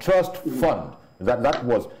about a trust fund. That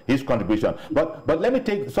was his contribution. But let me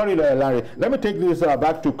take, sorry, Larry, let me take this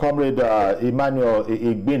back to Comrade Emmanuel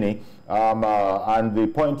Ibini and the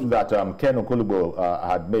point that Ken Okulubo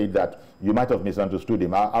had made, that you might have misunderstood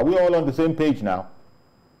him. Are we all on the same page now?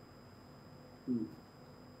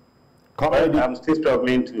 I'm still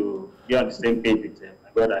struggling to be on the same page with my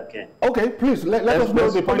brother Ken. Okay, please, let us know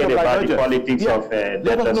the point of divergence. The politics of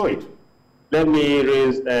Delta State. Let me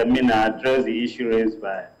address the issue raised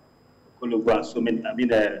by Okulubo and so many,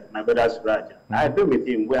 my brother Suraj. I agree with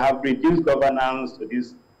him. We have reduced governance to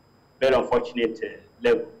this very unfortunate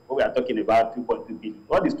level. We are talking about 2.2 billion.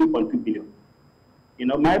 What is 2.2 billion?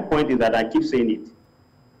 My point is that I keep saying it.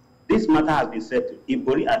 This matter has been settled.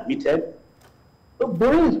 Ibori admitted. But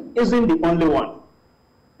Ibori isn't the only one.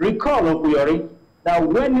 Recall, Ibori, that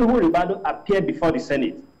when Nuhu Ribadu appeared before the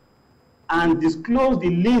Senate and disclosed the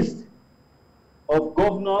list of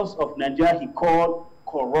governors of Nigeria he called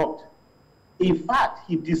corrupt, in fact,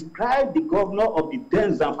 he described the governor of the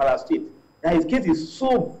then Zamfara state, that his case is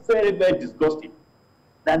so very, very disgusting,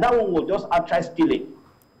 that one was just outright stealing.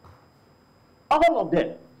 All of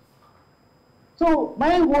them. So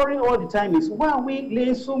my worry all the time is, why are we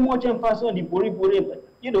laying so much emphasis on the Ibori?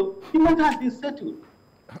 You know, the matter has been settled.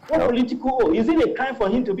 What political? Is it a crime for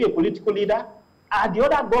him to be a political leader? Are the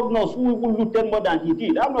other governors who even looted more than he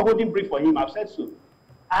did? I'm not holding brief for him, I've said so.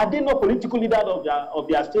 Are they not political leaders of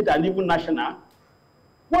their state and even national?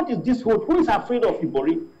 What is this whole? Who is afraid of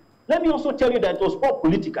Ibori? Let me also tell you that it was all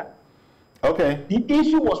political. Okay. The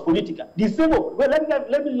issue was political. The same. Well, let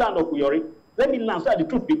me land on Ibori. Let me land so that the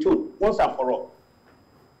truth be told once and for all.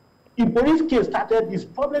 Ibori's case started. This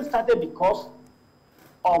problem started because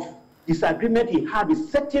of disagreement he had with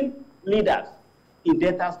certain leaders in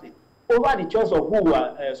Delta State over the choice of who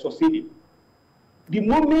were succeeding. The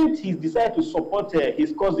moment he decided to support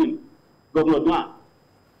his cousin, Governor Duan,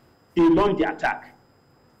 they launched the attack.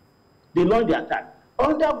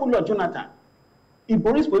 Under Goodluck Jonathan,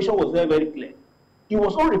 Ibori's position was very, very clear. He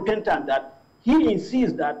was unrepentant that he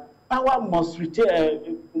insists that power must be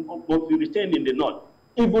retained in the north,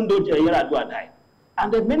 even though Yar'Adua died.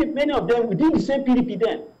 And then many of them within the same PDP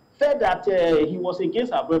then felt that he was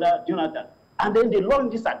against our brother Jonathan. And then they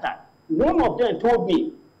launched this attack. One of them told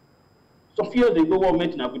me, some few years ago, we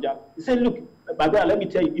met in Abuja, he said, look, my brother, let me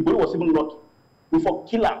tell you, Ibori was even lucky for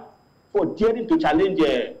killer for daring to challenge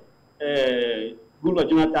Goodluck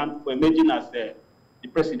Jonathan for emerging as the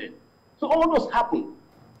president. So all those happened.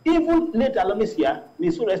 Even late Alamisia, may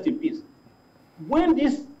so rest in peace. When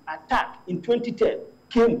this attack in 2010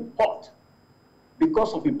 came hot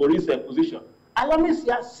because of Ibori's position,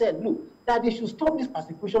 Alamisia said, look, that they should stop this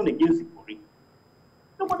persecution against Ibori.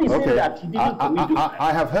 Nobody said that he didn't commit those crimes.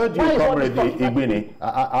 I have heard you, Comrade Igbini.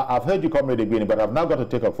 I've heard you, Comrade Igbini, but I've now got to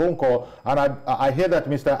take a phone call, and I hear that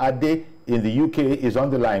Mr. Ade in the UK is on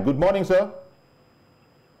the line. Good morning, sir.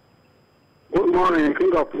 Good morning,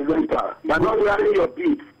 King of Presenter. You're not wearing your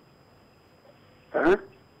beats. Huh?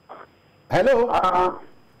 Hello?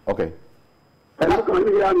 Okay. Hello, can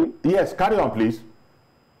you hear me? Yes, carry on, please.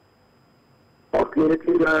 Okay,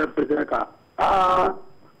 King of Presenter.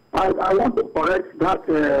 I want to correct that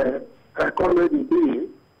comment in me.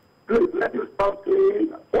 Please let me stop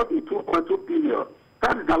saying 42.2 billion.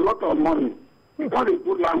 That is a lot of money. It's not a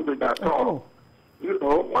good language at all. You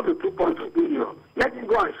know, what is 2.2 billion? Let him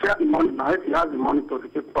go and share the money now if he has the money to the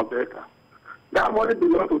people of Delta. That money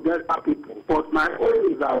belongs to Delta people. But my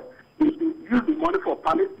own is that he should use the money for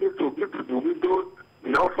palliative to give to the widows,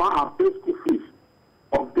 the orphan, and pay school fees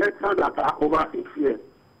of Delta that are over 6 years.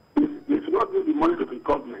 They should not give the money to the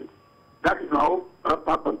government. That is now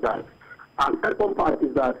part of that. And second part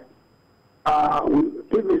is that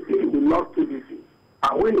TVC, we love TVC.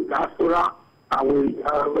 And we in diaspora, and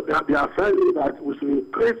they are saying that we should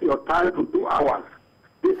increase your time to 2 hours.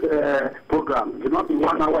 This program should not be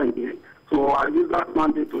 1 hour a day. So I use that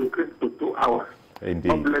mandate to increase to 2 hours. Indeed.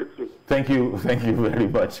 God bless you. Thank you very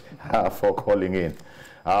much for calling in.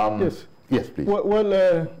 Yes. Yes, please.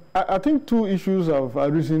 Well, I think two issues have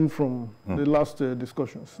arisen from the last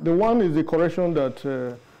discussions. The one is the correction that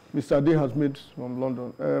Mr. Ade has made from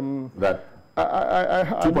London. That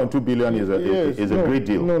 2.2 billion is a great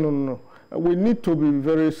deal. No. We need to be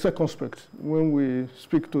very circumspect when we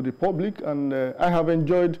speak to the public, and I have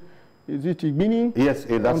enjoyed. Is it Igbini? Yes,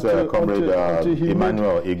 that's Comrade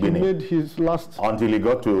Emmanuel Igbini. He made his last until he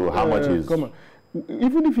got to how much is.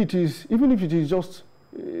 Even if it is just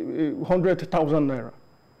 100,000 naira,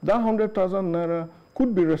 that 100,000 naira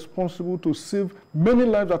could be responsible to save many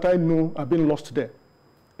lives that I know have been lost there,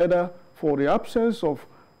 either for the absence of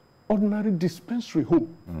ordinary dispensary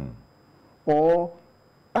home, or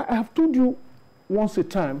I have told you once a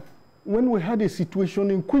time when we had a situation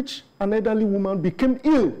in which an elderly woman became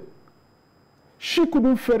ill. She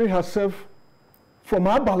couldn't ferry herself from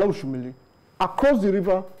Abala Ushumili across the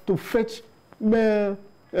river to fetch pain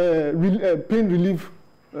relief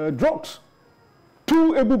drugs.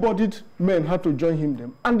 2 able-bodied men had to join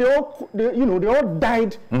him, and they all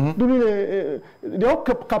died during they all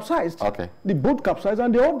capsized. Okay. The boat capsized,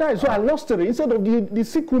 and they all died. So I lost her instead of the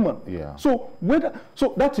sick woman. Yeah. So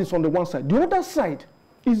that is on the one side. The other side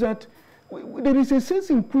is that there is a sense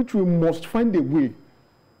in which we must find a way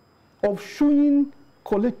of showing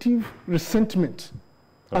collective resentment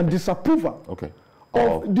and disapproval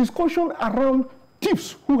of discussion around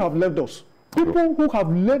thieves who have left us. People who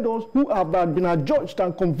have led us, who have been adjudged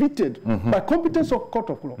and convicted by competence of court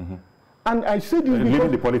of law. And I say this because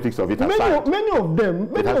leaving the politics of it aside. Many of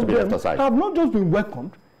them have not just been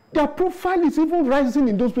welcomed, their profile is even rising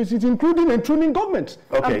in those places, including enthroning governments.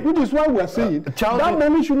 And which is why we are saying that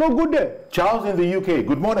money should not go there. Charles in the UK,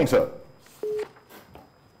 good morning, sir.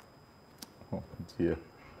 Oh, dear.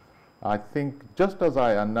 I think just as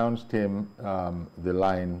I announced him, the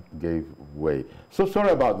line gave way. So sorry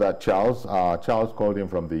about that, Charles. Charles called in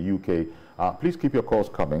from the UK. Please keep your calls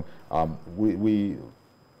coming. We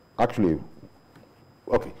actually,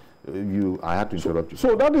 okay, I had to interrupt you.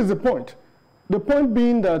 So that is the point. The point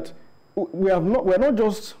being that we're not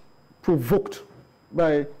just provoked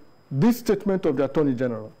by this statement of the Attorney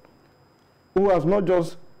General, who has not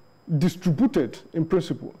just distributed in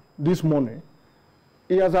principle this money.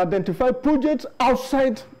 He has identified projects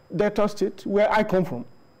outside Delta State, where I come from,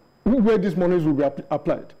 where these monies will be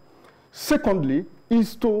applied. Secondly,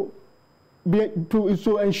 is to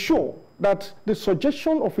ensure that the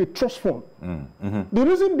suggestion of a trust fund, the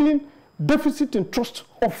reason being deficit in trust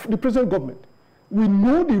of the present government. We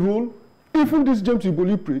know the role, even this James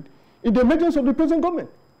Ibori played, in the emergence of the present government.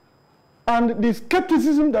 And the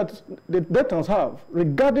skepticism that the debtors have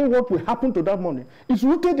regarding what will happen to that money is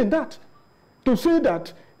rooted in that. To say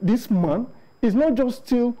that this man is not just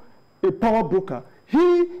still a power broker,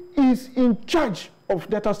 he is in charge of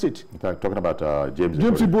Delta State. Okay, talking about James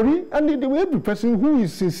Ibori, and every person who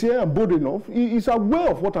is sincere and bold enough is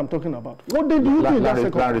aware of what I'm talking about. What then do you do in that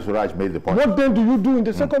circumstance? Larry Suraj made the point. What then do you do in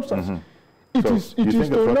the circumstance?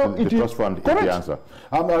 The trust fund is the answer.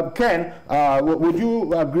 Ken, would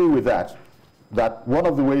you agree with that? That one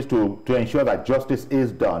of the ways to ensure that justice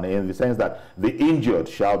is done, in the sense that the injured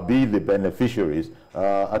shall be the beneficiaries,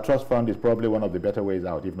 a trust fund is probably one of the better ways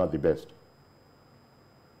out, if not the best.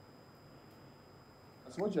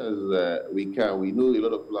 As much as we can, we know a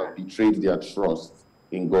lot of people have betrayed their trust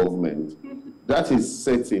in government. That is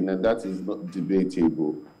certain, and that is not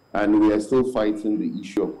debatable. And we are still fighting the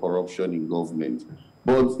issue of corruption in government.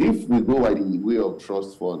 But if we go by the way of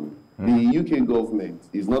trust fund, the UK government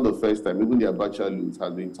is not the first time, even the Abacha loot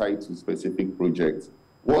has been tied to specific projects.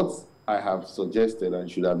 What I have suggested and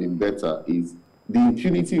should have been better is the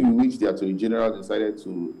impunity with which the Attorney General decided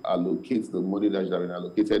to allocate the money that should have been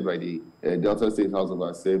allocated by the Delta State House of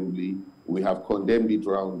Assembly. We have condemned it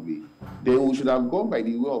roundly. Then we should have gone by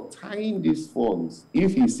the way of tying these funds.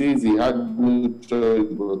 If he says he had no choice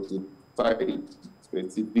but to tie it to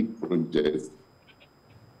specific projects,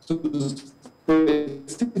 to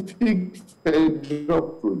specific federal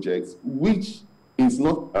projects, which is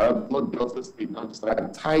not Delta State,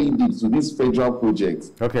 and tied it to these federal projects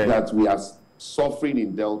that we are suffering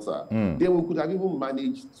in Delta, then we could have even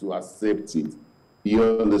managed to accept it.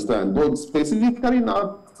 You understand? But specifically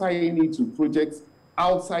now tying it to projects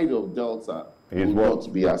outside of Delta will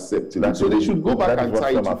not be accepted. So they should go back and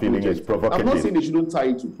tie it to projects. I'm not saying they shouldn't tie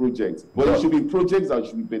it to projects, but it should be projects that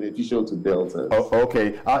should be beneficial to Delta.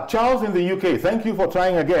 Okay. Charles in the UK, thank you for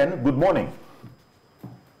trying again. Good morning.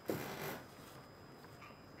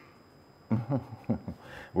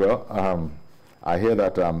 Well, I hear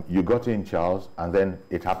that you got in, Charles, and then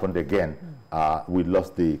it happened again. We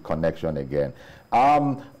lost the connection again.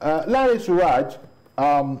 Larry Suraj,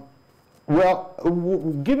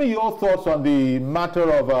 give me your thoughts on the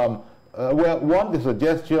matter of, one, the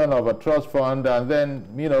suggestion of a trust fund, and then,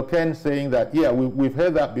 Ken saying that, yeah, we've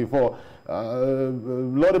heard that before.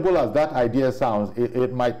 Laudable as that idea sounds,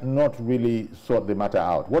 it might not really sort the matter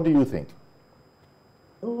out. What do you think?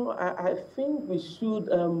 No, I think we should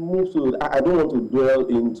move to, I don't want to dwell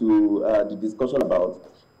into the discussion about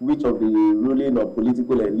which of the ruling or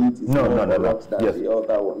political elite is more corrupt than the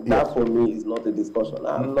other one. That for me is not a discussion.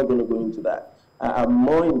 I'm not going to go into that. I'm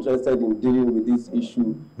more interested in dealing with this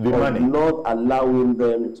issue of not allowing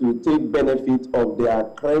them to take benefit of their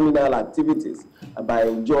criminal activities by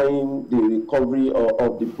enjoying the recovery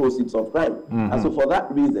of the proceeds of crime. And so for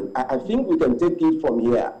that reason, I think we can take it from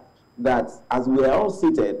here that as we are all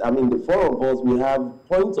seated, I mean, the four of us, we have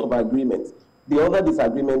points of agreement. The other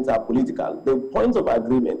disagreements are political. The point of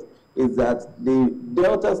agreement is that the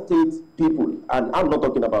Delta State people, and I'm not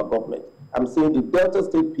talking about government, I'm saying the Delta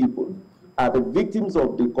State people are the victims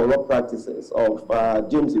of the corrupt practices of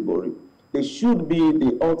James Ibori. They should be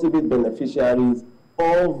the ultimate beneficiaries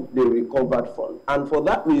of the recovered fund. And for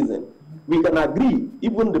that reason, we can agree,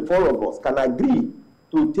 even the four of us can agree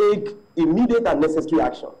to take immediate and necessary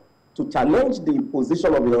action to challenge the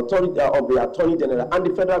position of the Attorney General and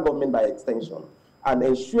the federal government by extension, and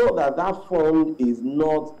ensure that that fund is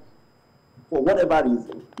not, for whatever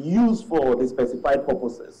reason, used for the specified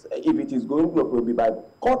purposes. If it is going to be by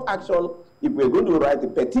court action, if we're going to write a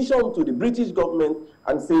petition to the British government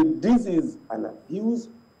and say this is an abuse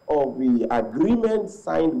of the agreement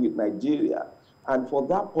signed with Nigeria, and for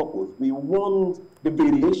that purpose, we want the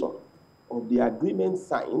variation of the agreement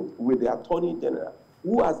signed with the Attorney General,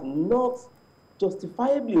 who has not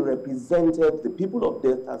justifiably represented the people of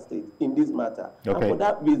Delta State in this matter. And for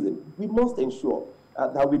that reason, we must ensure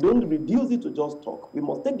that we don't reduce it to just talk. We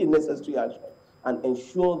must take the necessary action and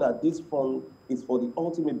ensure that this fund is for the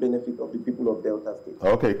ultimate benefit of the people of Delta State.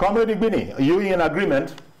 Okay. Comrade Ibini, are you in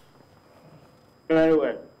agreement? Very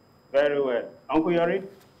well. Very well. Uncle Yori,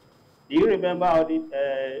 do you remember how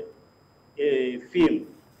a film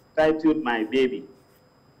titled My Baby?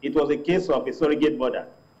 It was a case of a surrogate mother.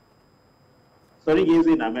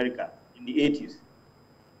 Surrogacy in America in the 80s.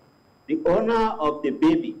 The owner of the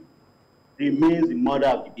baby remains the mother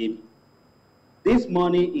of the baby. This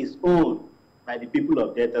money is owned by the people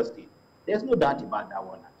of Delta State. There's no doubt about that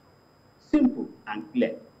one. Simple and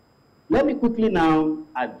clear. Let me quickly now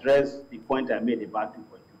address the point I made about 2.2.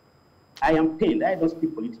 I am pained. I don't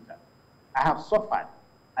speak political. I have suffered.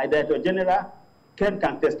 I Director General, Ken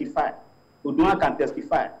can testify. Udua can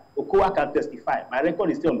testify. Okowa can testify. My record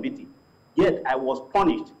is still unbeaten. Yet I was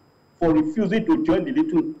punished for refusing to join the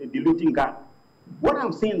looting gang. What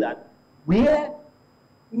I'm saying that where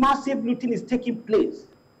massive looting is taking place,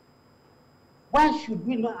 why should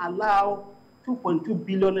we not allow 2.2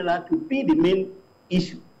 billion naira to be the main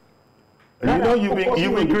issue? You know,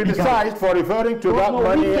 you've been criticized for referring to that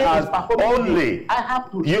money as only. I have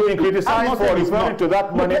to. You've been criticized for referring to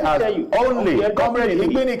that money as only. Comrade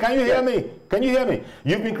Ibini, can you hear me? Can you hear me?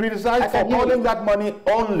 You've been criticized for calling that money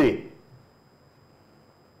only.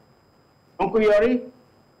 Uncle Yori,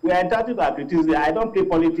 we are entitled to our criticism. I don't play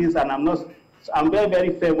politics, and I'm very, very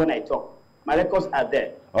fair when I talk. My records are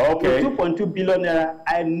there. Okay. With 2.2 billion naira,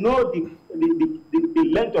 I know the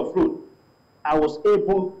length of road I was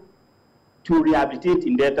able to rehabilitate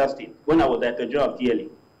in Delta State when I was Director General of DLA.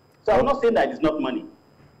 So I'm not saying that it's not money.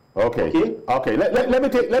 Okay. Okay. Let me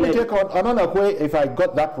take on another way if I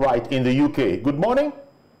got that right in the UK. Good morning.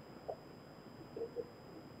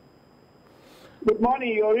 Good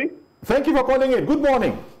morning, Yori. Thank you for calling in. Good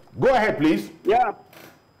morning. Go ahead, please. Yeah.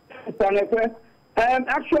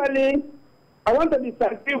 Actually, I want to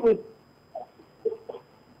disagree with.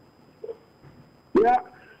 Yeah.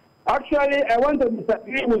 Actually, I want to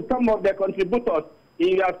disagree with some of the contributors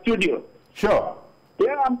in your studio. Sure.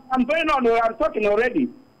 Yeah, I'm going on. I'm talking already.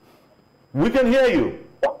 We can hear you.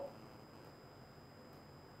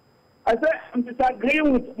 I said I'm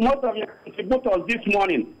disagreeing with most of your contributors this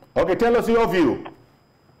morning. Okay, tell us your view.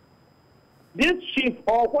 This chief,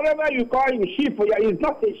 or whatever you call him, chief, is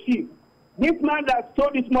not a chief. This man that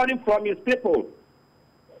stole this money from his people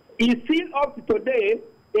is still up to today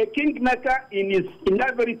a kingmaker in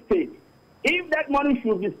that very state. If that money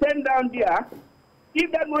should be sent down there,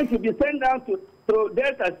 if that money should be sent down to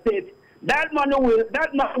Delta State, that money will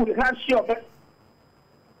have share of it.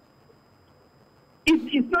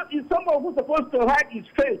 It's someone who's supposed to hide his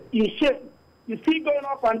face in shame. He's still going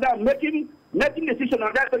up and down, making decisions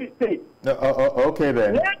on that very state. Okay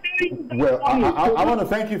then. Well, I want to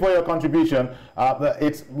thank you for your contribution.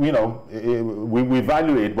 It's, you know, we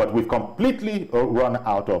value it, but we've completely run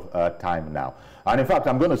out of time now. And in fact,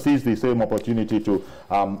 I'm going to seize the same opportunity to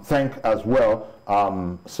thank as well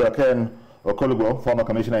Sir Ken Okolugbo, former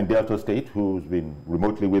commissioner in Delta State, who's been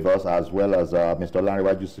remotely with us, as well as Mr.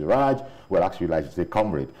 Olanrewaju Siraj, well, actually, I should say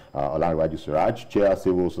comrade Olanrewaju Siraj, Chair,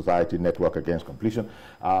 Civil Society Network Against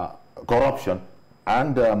Corruption,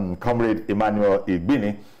 and Comrade Emmanuel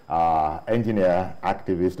Ibini, engineer,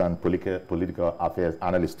 activist, and political affairs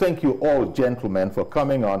analyst. Thank you all, gentlemen, for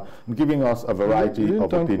coming on and giving us a variety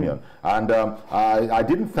of opinion. And I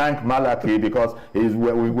didn't thank Malaki because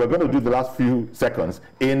we're going to do the last few seconds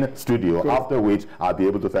in studio, after which I'll be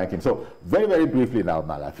able to thank him. So very, very briefly now,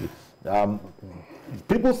 Malaki.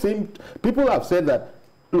 People have said that,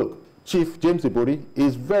 look, Chief James Ibori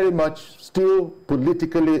is very much still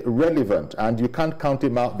politically relevant, and you can't count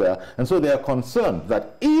him out there. And so they are concerned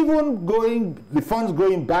that even the funds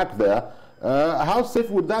going back there, how safe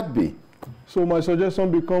would that be? So my suggestion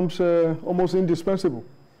becomes almost indispensable.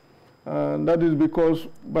 And that is because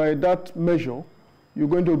by that measure, you're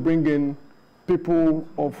going to bring in people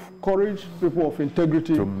of courage, people of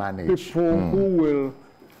integrity, to manage. People who will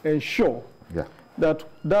ensure that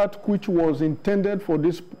that which was intended for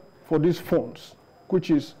these funds, which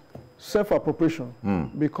is self-appropriation,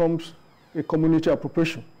 becomes a community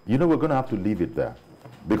appropriation. You know, we're going to have to leave it there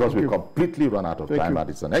because we've completely run out of time. And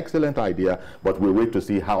it's an excellent idea, but we'll wait to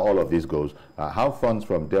see how all of this goes. How funds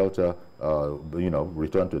from Delta,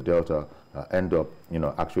 return to Delta, end up,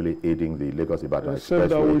 actually aiding the Lagos-Ibadan Expressway. Except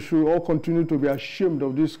that we should all continue to be ashamed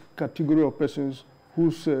of this category of persons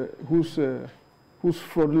whose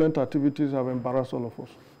fraudulent activities have embarrassed all of us.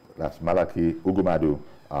 That's Malaki Ugumadu,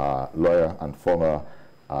 lawyer and former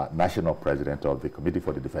national president of the Committee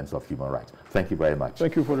for the Defense of Human Rights. Thank you very much.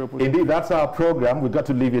 Thank you for the opportunity. Indeed, that's our program. We've got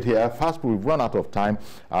to leave it here. Fast, we've run out of time.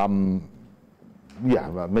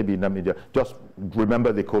 yeah, maybe let me just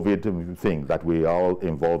remember the COVID thing that we are all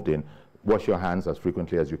involved in. Wash your hands as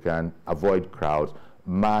frequently as you can. Avoid crowds.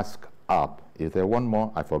 Mask up. Is there one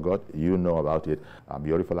more I forgot? You know about it. I'm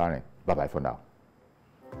Ibori. Bye-bye for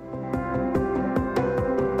now.